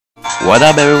What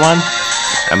up everyone?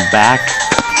 I'm back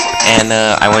and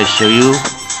I want to show you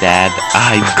that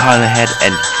I've gone ahead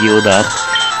and healed up.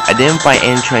 I didn't find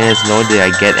any trainers nor did I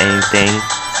get anything.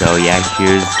 So yeah,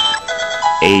 here's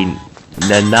a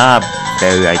Nana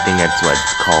berry, I think that's what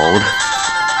it's called.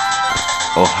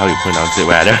 Or how you pronounce it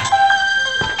rather.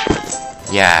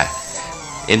 Yeah.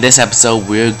 In this episode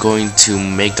we're going to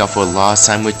make up for lost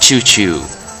time with Choo Choo.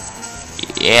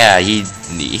 Yeah, he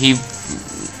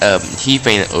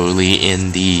fainted early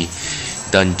in the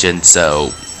dungeon, so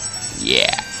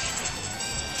yeah.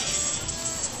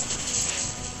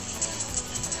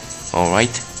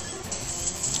 Alright.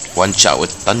 One shot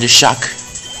with Thunder Shock.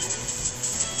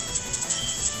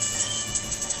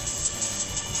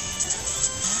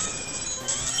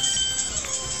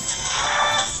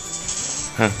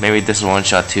 Maybe this one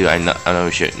shot too. I'm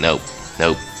not sure. Nope.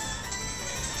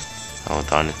 Oh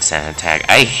darn, it's an attack.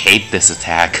 I hate this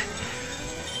attack.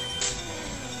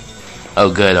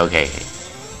 Oh good, okay.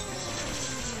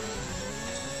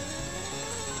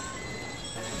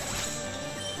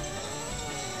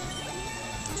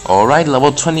 Alright,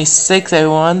 level 26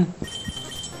 everyone.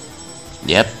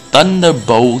 Yep,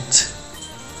 Thunderbolt.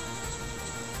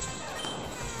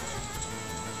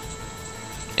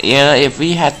 Yeah, if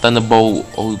we had Thunderbolt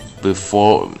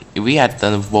before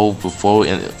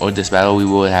in this battle, we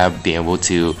would have been able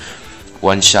to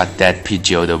one-shot that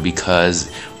Pidgeotto because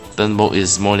Thunderbolt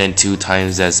is more than 2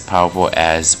 times as powerful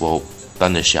as, well,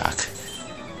 Thunder Shock.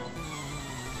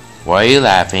 Why are you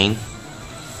laughing?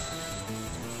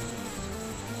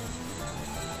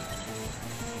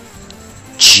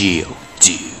 Chill,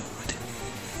 dude.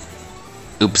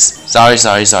 Oops. Sorry.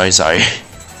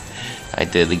 I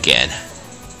did it again.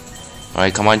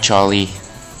 Alright, come on, Charlie.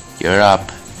 You're up.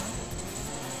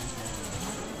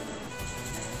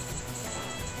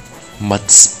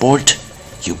 Mud Sport,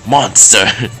 you monster!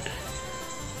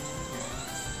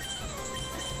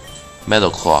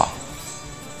 Metal Claw.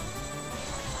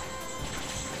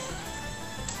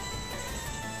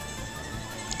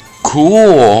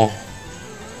 Cool!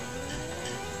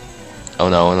 Oh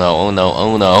no.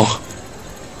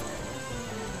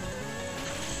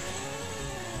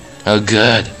 Oh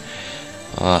good.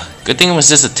 Good thing it was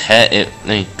just a 10.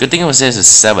 Good thing it was just a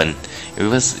 7.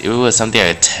 If it was something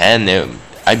like a 10,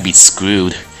 I'd be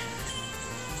screwed.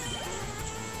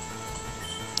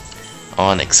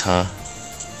 Onyx, huh?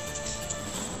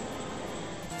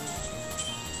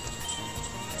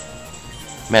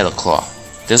 Metal Claw.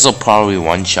 This will probably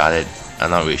one-shot it.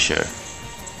 I'm not really sure.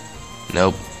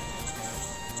 Nope.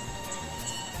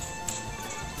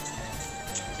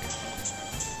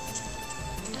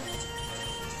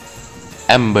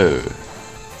 Ember.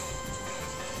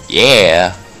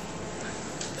 Yeah.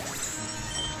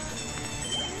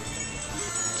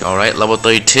 Alright, level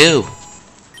 32.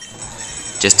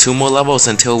 Just 2 more levels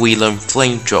until we learn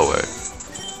Flamethrower.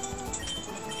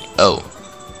 Oh.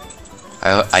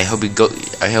 I hope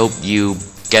you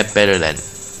get better then.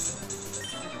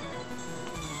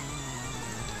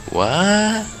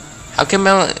 What?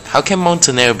 How can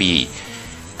Mountaineer be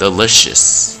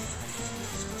delicious?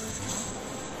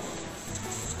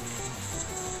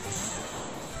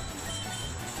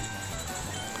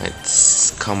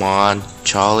 Come on,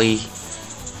 Charlie.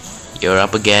 You're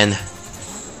up again.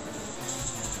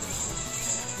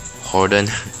 Horden.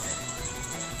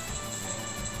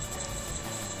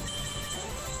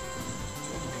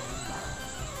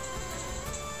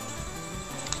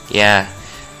 Yeah,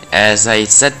 as I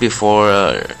said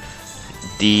before,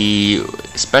 the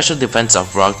special defense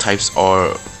of rock types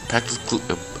are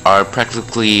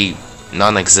practically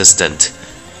non-existent.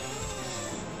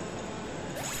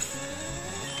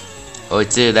 Oh,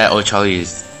 it's either that or Charlie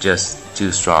is just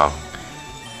too strong.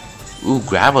 Ooh,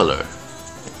 Graveler.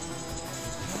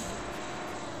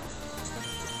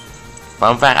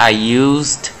 Fun fact: I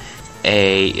used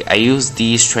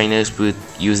these trainers with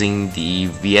using the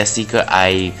VS Seeker.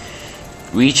 I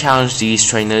re-challenged these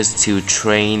trainers to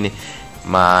train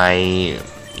my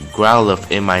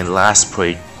Growlithe in my last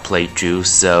playthrough.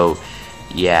 So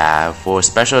yeah, for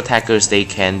special attackers, they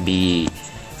can be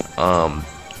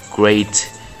great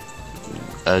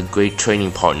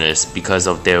training partners because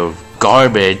of their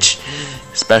garbage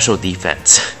special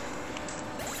defense.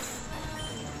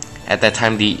 At that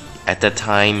time, the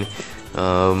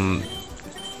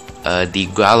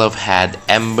Growlithe had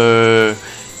Ember,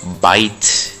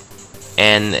 Bite,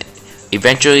 and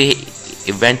eventually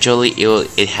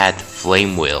it had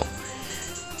Flame Wheel.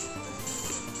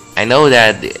 I know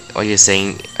that what you're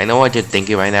saying. I know what you're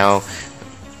thinking right now.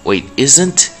 Wait,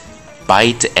 isn't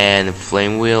Bite and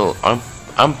Flame Wheel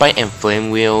aren't Bite and Flame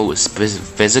Wheel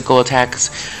physical attacks?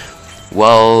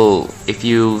 Well, if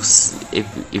you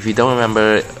don't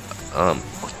remember,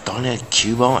 darn it,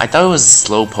 Cubone. I thought it was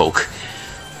Slowpoke.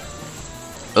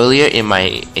 Earlier in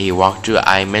my walkthrough,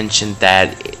 I mentioned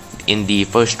that in the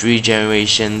first 3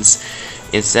 generations,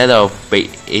 instead of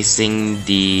basing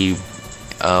the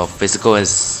physical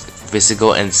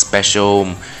and special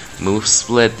move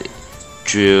split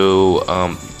through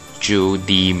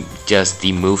just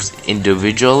the moves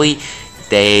individually,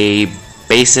 they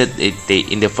base it.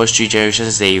 In the first 3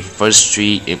 generations, in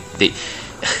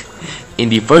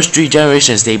the first 3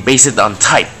 generations they base it on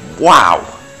type. Wow!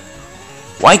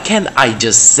 Why can't I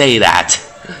just say that?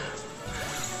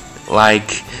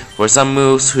 Like for some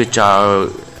moves which are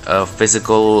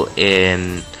physical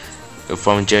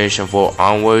from generation 4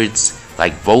 onwards,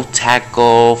 like Volt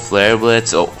Tackle, Flare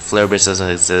Blitz, Flare Blitz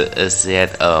is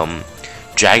it,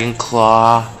 Dragon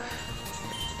Claw,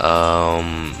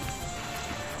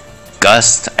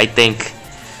 Gust, I think.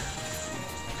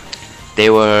 They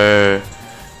were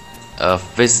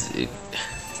Gust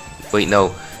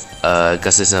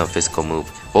isn't a physical move.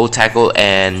 Volt Tackle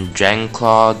and Dragon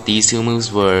Claw, these 2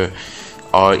 moves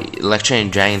are Electric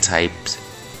and Dragon types,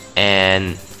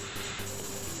 and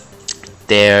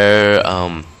they're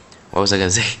what was I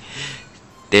gonna say?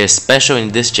 They're special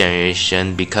in this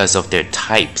generation because of their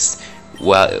types.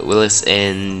 Whereas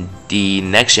in the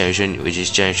next generation, which is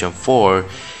generation 4,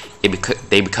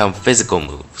 they become physical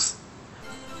moves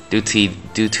due to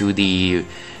the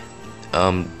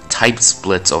type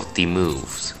splits of the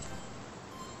moves.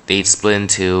 They split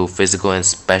into physical and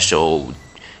special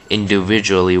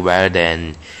individually rather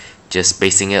than just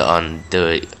basing it on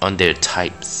their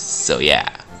types. So yeah.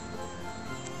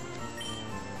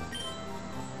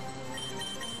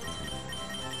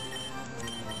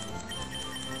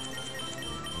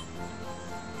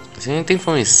 Is there anything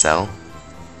for me to sell?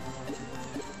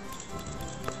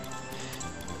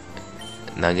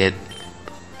 Nugget.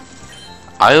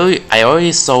 I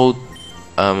already sold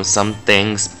some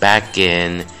things back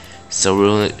in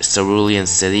Cerulean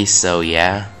City, so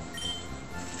yeah.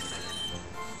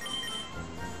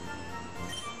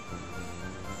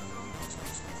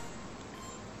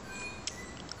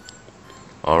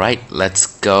 Alright, let's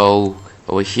go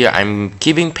over here. I'm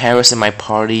keeping Paris in my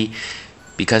party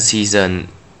because he's a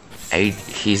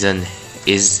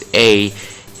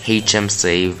HM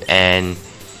slave, and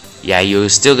yeah, you're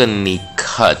still gonna need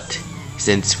cut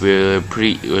since we're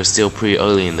still pretty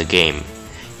early in the game,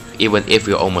 even if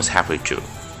we're almost halfway through.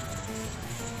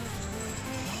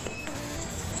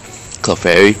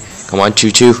 Clefairy, come on,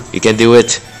 Choo Choo, you can do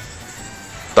it.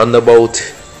 Thunderbolt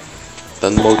the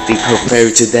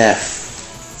Clefairy to death.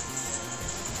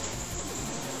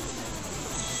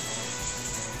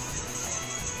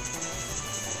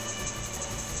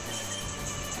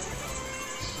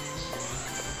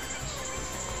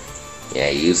 Yeah,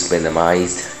 you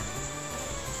minimized.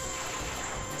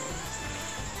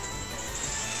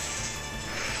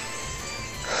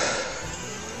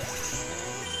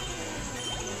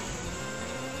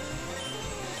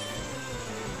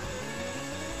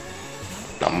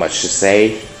 Not much to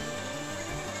say.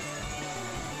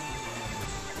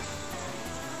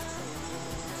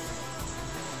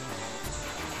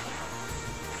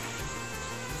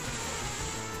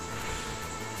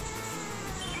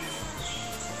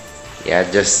 Yeah,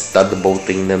 just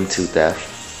thunderbolting them to death.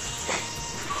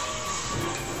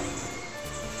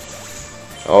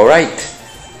 Alright.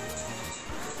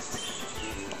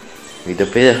 We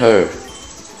defeated her.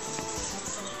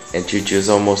 And Choo Choo's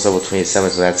almost level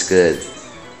 27, so that's good.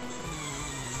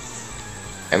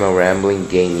 I'm a rambling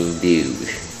gaming dude.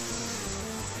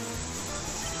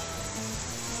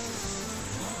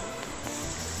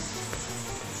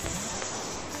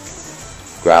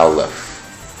 Growlithe.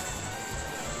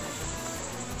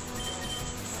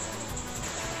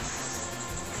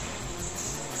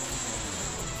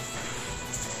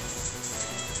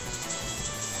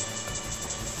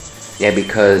 Yeah,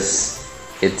 because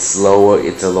it's a lower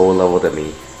level than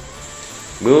me.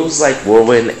 Moves like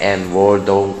Whirlwind and Roar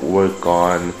don't work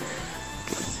on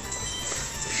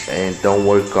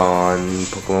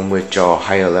Pokemon which are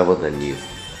higher level than you.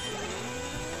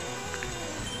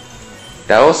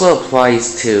 That also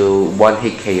applies to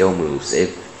one-hit KO moves.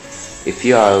 If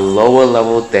you are lower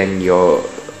level than your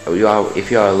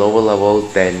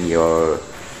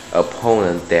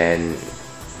opponent, then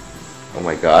oh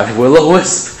my god,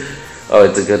 Will-O-Wisp. Oh,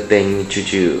 it's a good thing Choo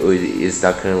Choo is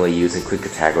not currently using Quick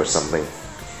Attack or something.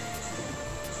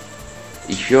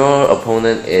 If your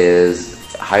opponent is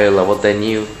higher level than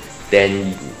you,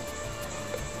 then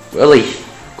really,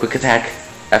 Quick Attack,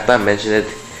 after I mentioned it,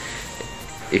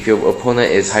 if your opponent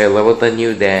is higher level than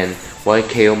you, then one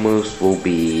KO moves will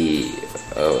be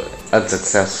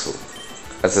unsuccessful.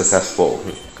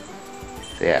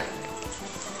 So yeah.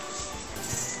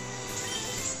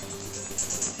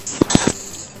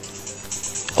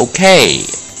 Okay.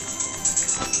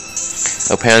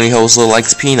 Apparently he also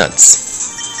likes peanuts.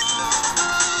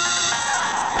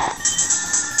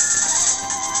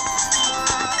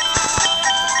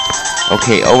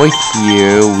 Okay, over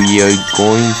here we are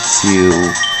going to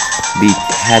be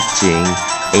catching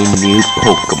a new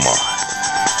Pokemon.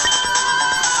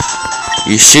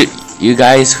 You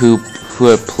guys who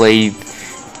have played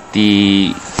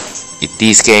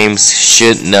these games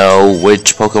should know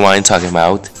which Pokemon I'm talking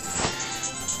about.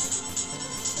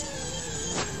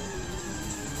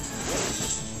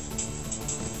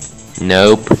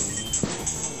 Nope.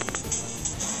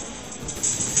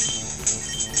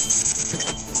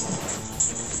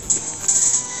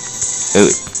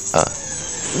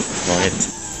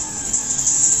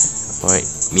 Alright,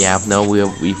 Meow. No,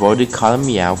 we've already caught a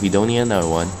Meow. We don't need another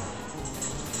one.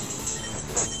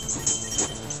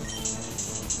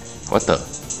 What the?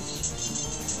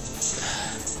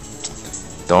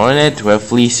 Darn it, Red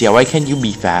Felicia, why can't you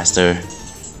be faster?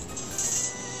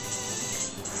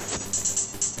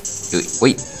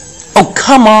 Wait. Oh,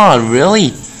 come on,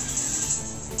 really?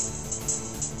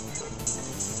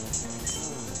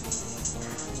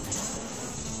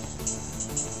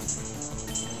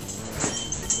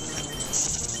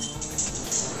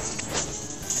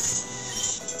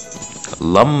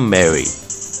 Lumberry.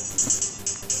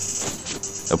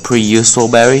 A pretty useful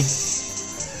berry.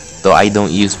 Though I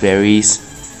don't use berries.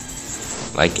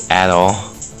 Like, at all.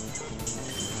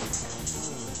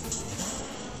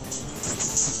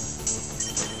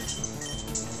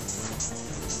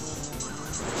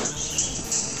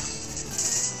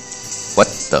 What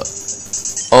the?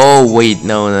 Oh, wait,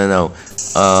 no.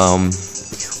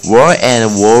 War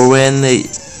and Warren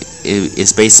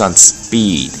is based on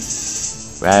speed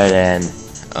rather than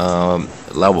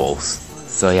levels.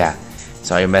 So yeah,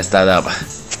 sorry I messed that up.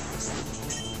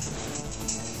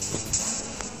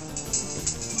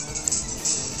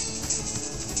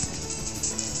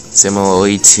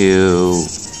 Similarly to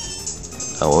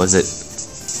what was it?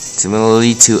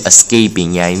 Similarly to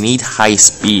escaping, yeah, I need high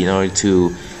speed in order to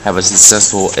have a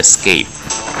successful escape.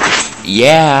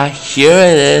 Yeah, here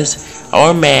it is,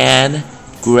 our man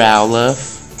Growlithe.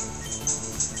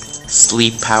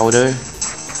 Sleep powder.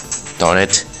 Darn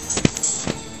it.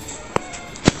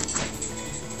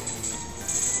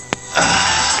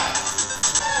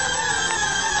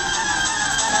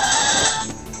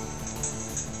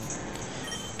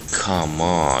 Come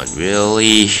on,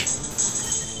 really?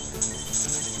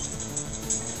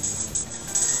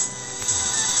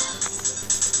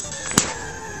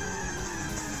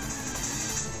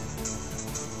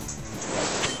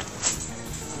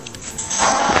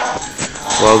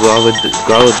 Well,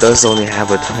 Growlithe does only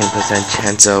have a 20%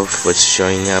 chance of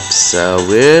showing up, so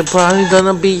we're probably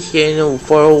gonna be here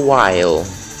for a while.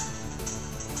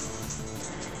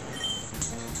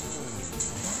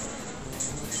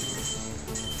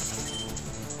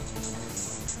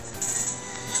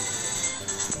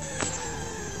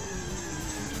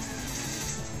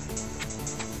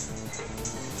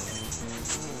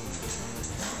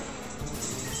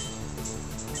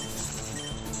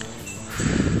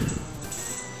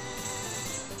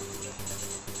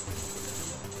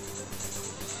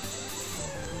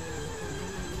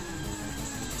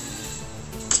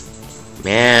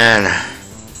 Man,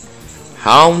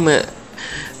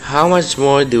 how much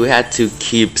more do we have to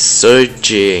keep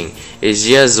searching? It's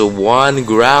just one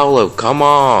Growlithe, come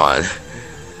on.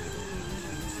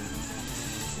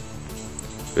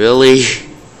 Really?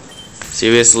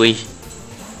 Seriously?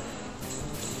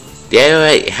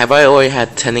 Have I already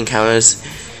had 10 encounters?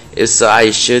 If so,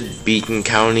 I should be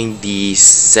encountering the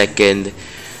second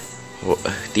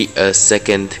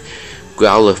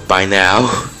Growlithe by now.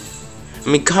 I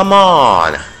mean, come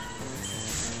on!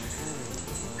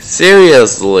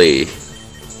 Seriously!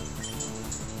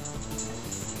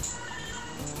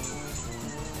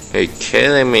 You're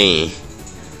killing me!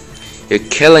 You're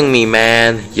killing me,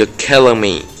 man! You're killing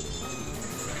me!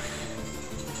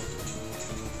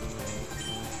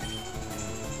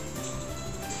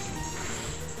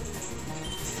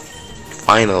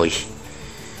 Finally!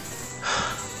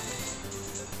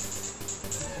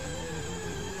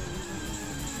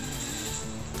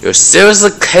 You're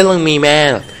seriously killing me,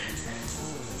 man!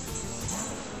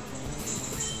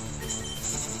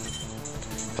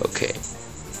 Okay.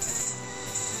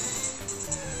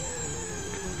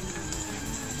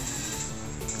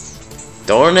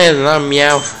 Darn it, not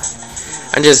Meow.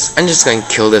 I'm just gonna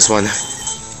kill this one.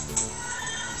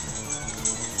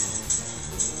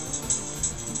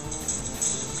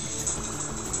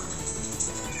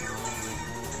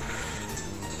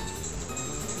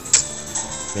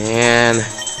 Man.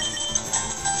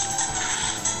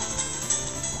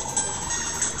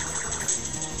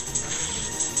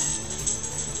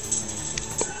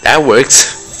 That works.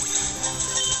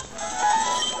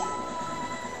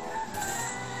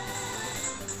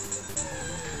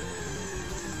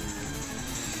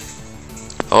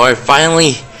 Alright,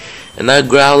 finally, another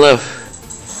Growlithe.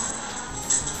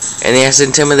 And he has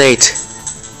Intimidate.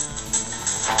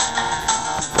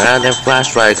 Rather than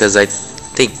Flash Fire, because I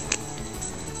think...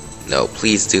 No,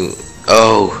 please do.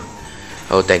 Oh,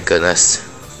 thank goodness.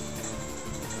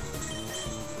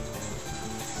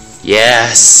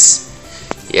 Yes!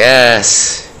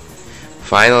 Yes!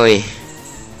 Finally.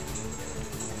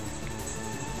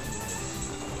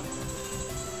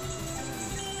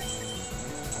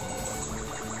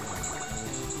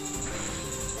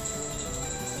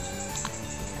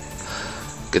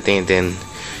 Good thing it didn't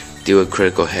do a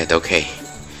critical hit. Okay.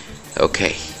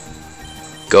 Okay.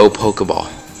 Go Pokeball.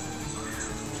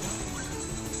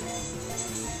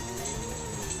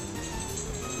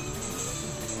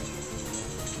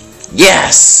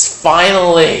 Yes!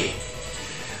 Finally!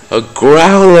 A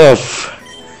Growlithe!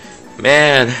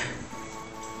 Man.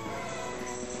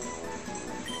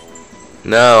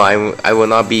 No, I will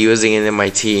not be using it in my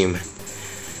team.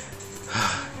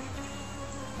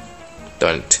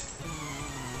 Don't.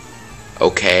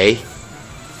 Okay.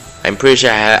 I'm pretty sure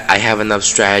I have enough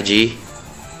strategy.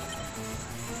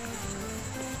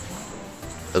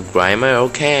 A Grimer?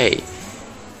 Okay.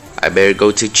 I better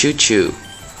go to Choo Choo.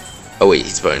 Oh wait,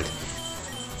 he's burned.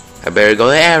 I better go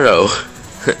to Arrow.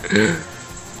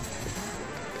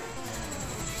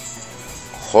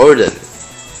 Horden.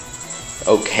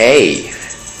 Okay.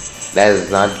 That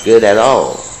is not good at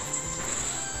all.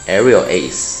 Aerial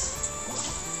Ace.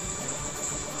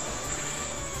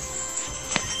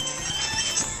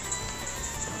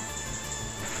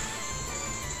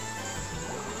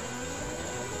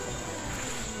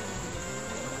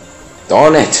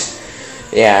 Darn it!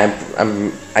 Yeah,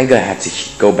 I'm gonna have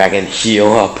to go back and heal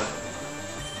up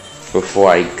before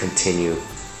I continue.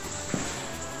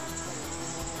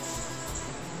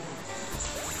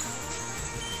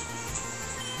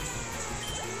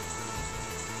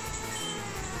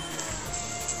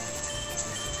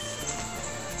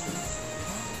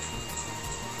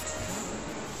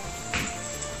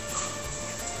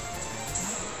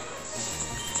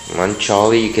 Come on,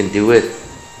 Charlie, you can do it.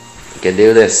 You can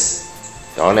do this.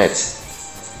 Darn it.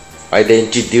 Why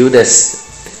didn't you do this?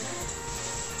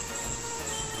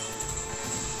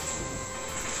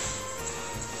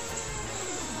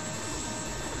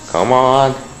 Come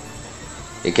on.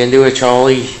 You can do it,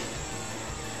 Charlie.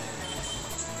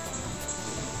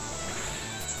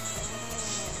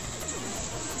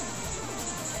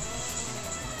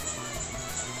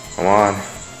 Come on.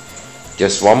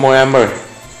 Just one more Ember.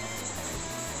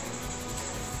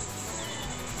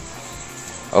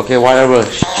 Okay, whatever.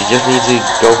 You just need to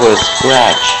go for a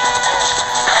scratch.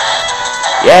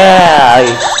 Yeah!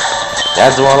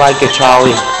 That's more like it,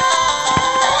 Charlie.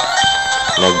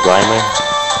 No Grimer.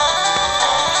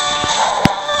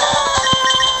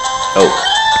 Oh.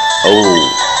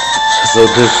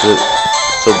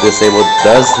 So Disable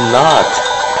does not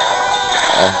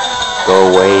go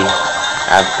away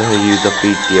after you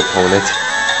defeat the opponent.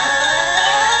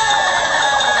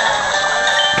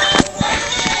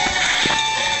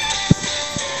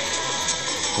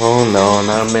 Oh no,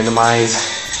 not minimize.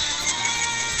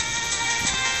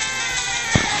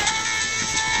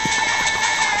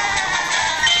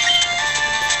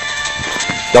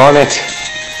 Darn it.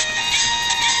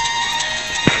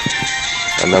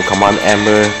 Oh no, come on,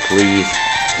 Ember, please.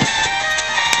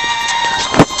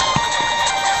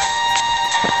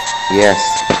 Yes.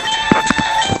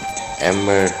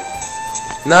 Ember.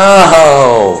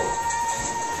 No!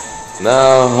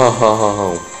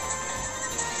 No!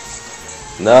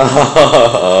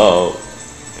 No!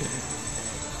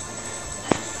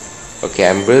 Okay,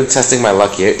 I'm really testing my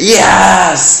luck here.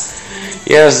 Yes!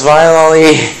 Yes,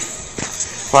 finally!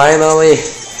 Finally!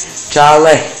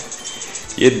 Charlie!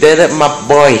 You did it, my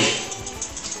boy!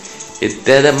 You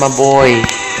did it, my boy!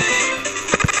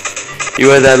 You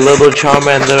were that little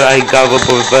Charmander I got with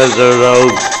Professor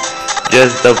Rogue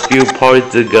just a few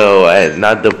parts ago. And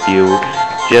not a few,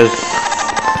 just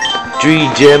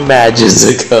 3 gym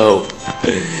matches ago.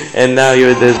 And now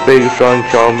you're this big strong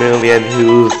Charmeleon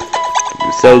who's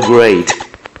so great.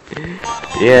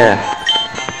 Yeah,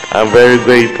 I'm very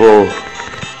grateful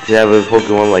to have a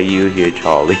Pokemon like you here,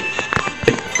 Charlie.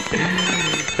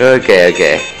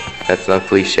 Okay, that's not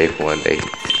cliche for one day.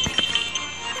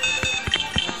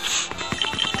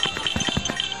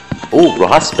 Ooh,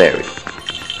 Raspberry.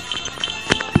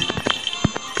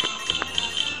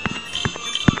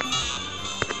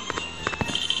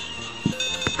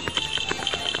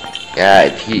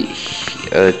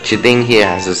 cheating here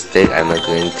has a stick. I'm not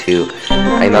going to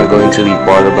be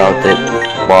bothered about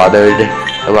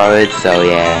it. So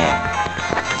yeah.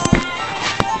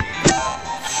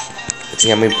 Let's see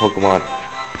how many Pokemon.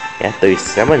 Yeah,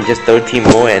 37, just 13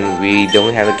 more, and we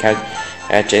don't have to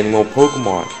catch any more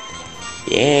Pokemon.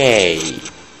 Yay!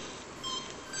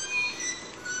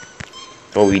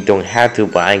 Well, we don't have to,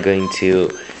 but I'm going to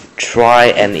try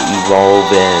and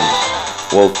evolve and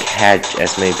we'll catch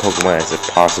as many Pokemon as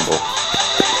possible.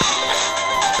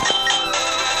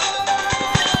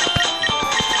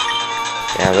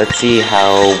 Now let's see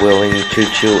how willing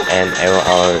Choo-Choo and Arrow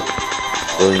are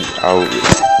willing Choo-Choo and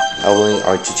Arrow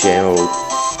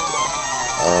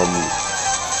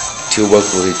to work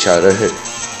with each other.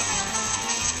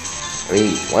 I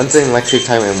mean, one's an electric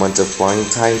type and one's a flying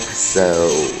type, so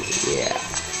yeah.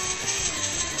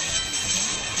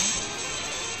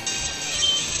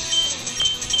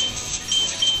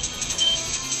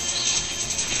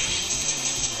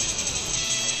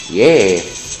 Yeah.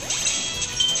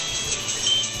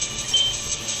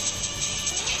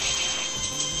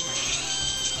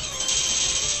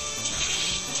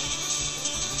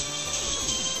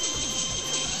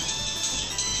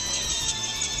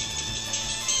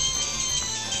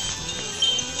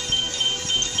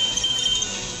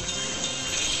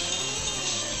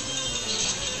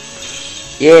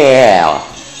 Yeah,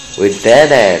 we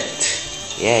did it.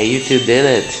 Yeah, you two did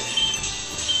it.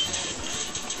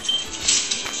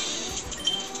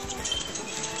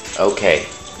 Okay.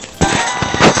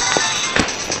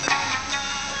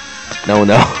 No.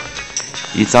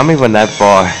 You saw me from that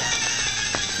far.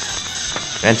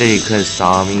 Granted, you could have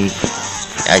saw me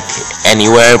like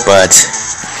anywhere, but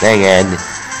then again,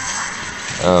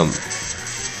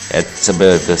 it's a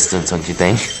bit of distance, don't you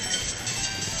think?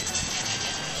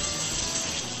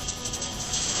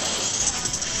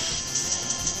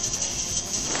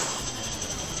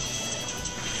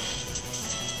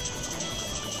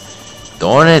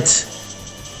 Darn it!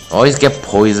 Always get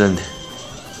poisoned.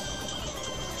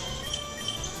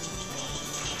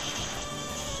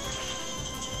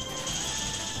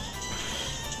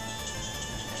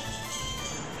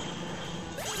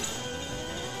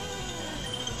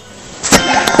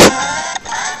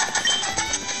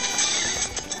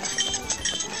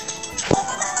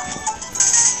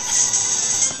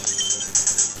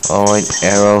 Alright,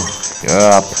 Arrow,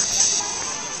 you're up.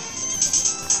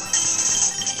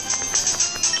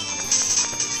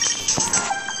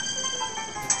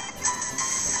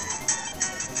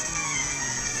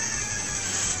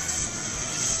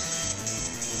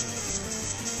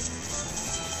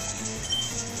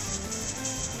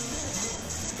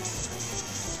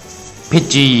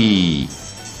 Pidgey.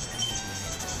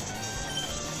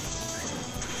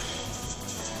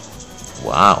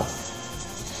 Wow.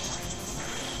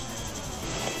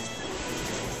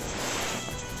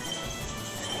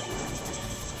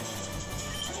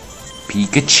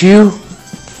 Pikachu?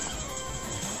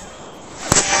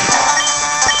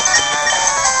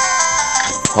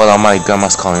 Hold on, my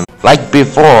grandma's calling. Like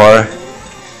before,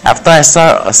 after I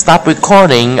stop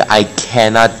recording, I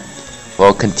cannot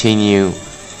continue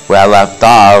where I left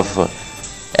off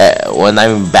when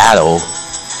I'm in battle.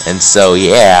 And so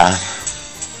yeah,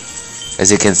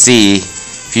 as you can see,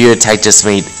 Fury Attack just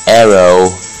made Arrow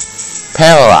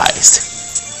paralyzed.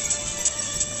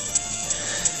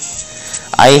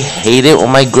 I hate it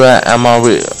when my grandma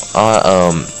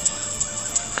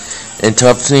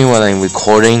interrupts me when I'm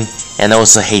recording, and I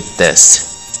also hate this.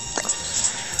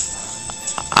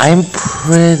 I'm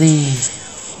pretty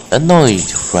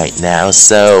annoyed right now,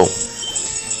 so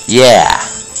yeah.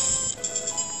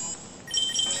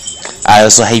 I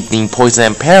also hate being poisoned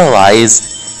and paralyzed,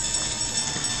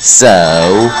 so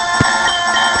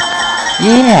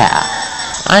yeah,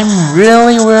 I'm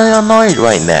really annoyed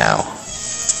right now.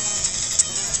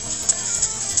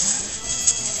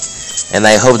 And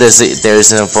I hope there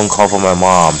isn't a phone call from my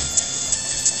mom.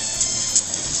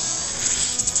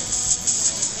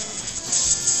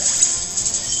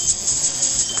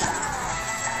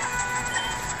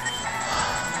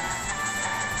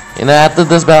 You know, after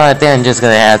this battle, I think I'm just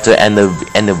gonna have to end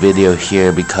the video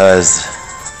here because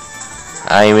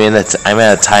I'm at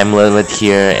a time limit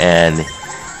here, and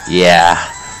yeah,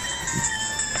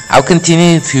 I'll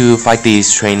continue to fight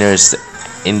these trainers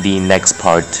in the next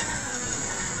part.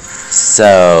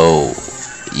 So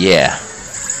yeah.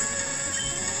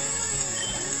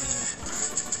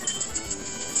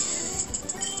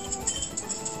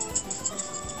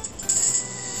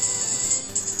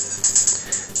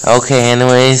 Okay,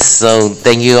 anyways, so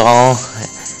thank you all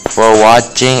for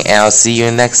watching, and I'll see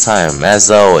you next time, as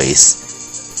always.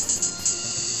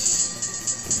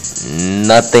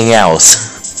 nothing else.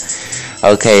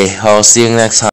 Okay, I'll see you next time.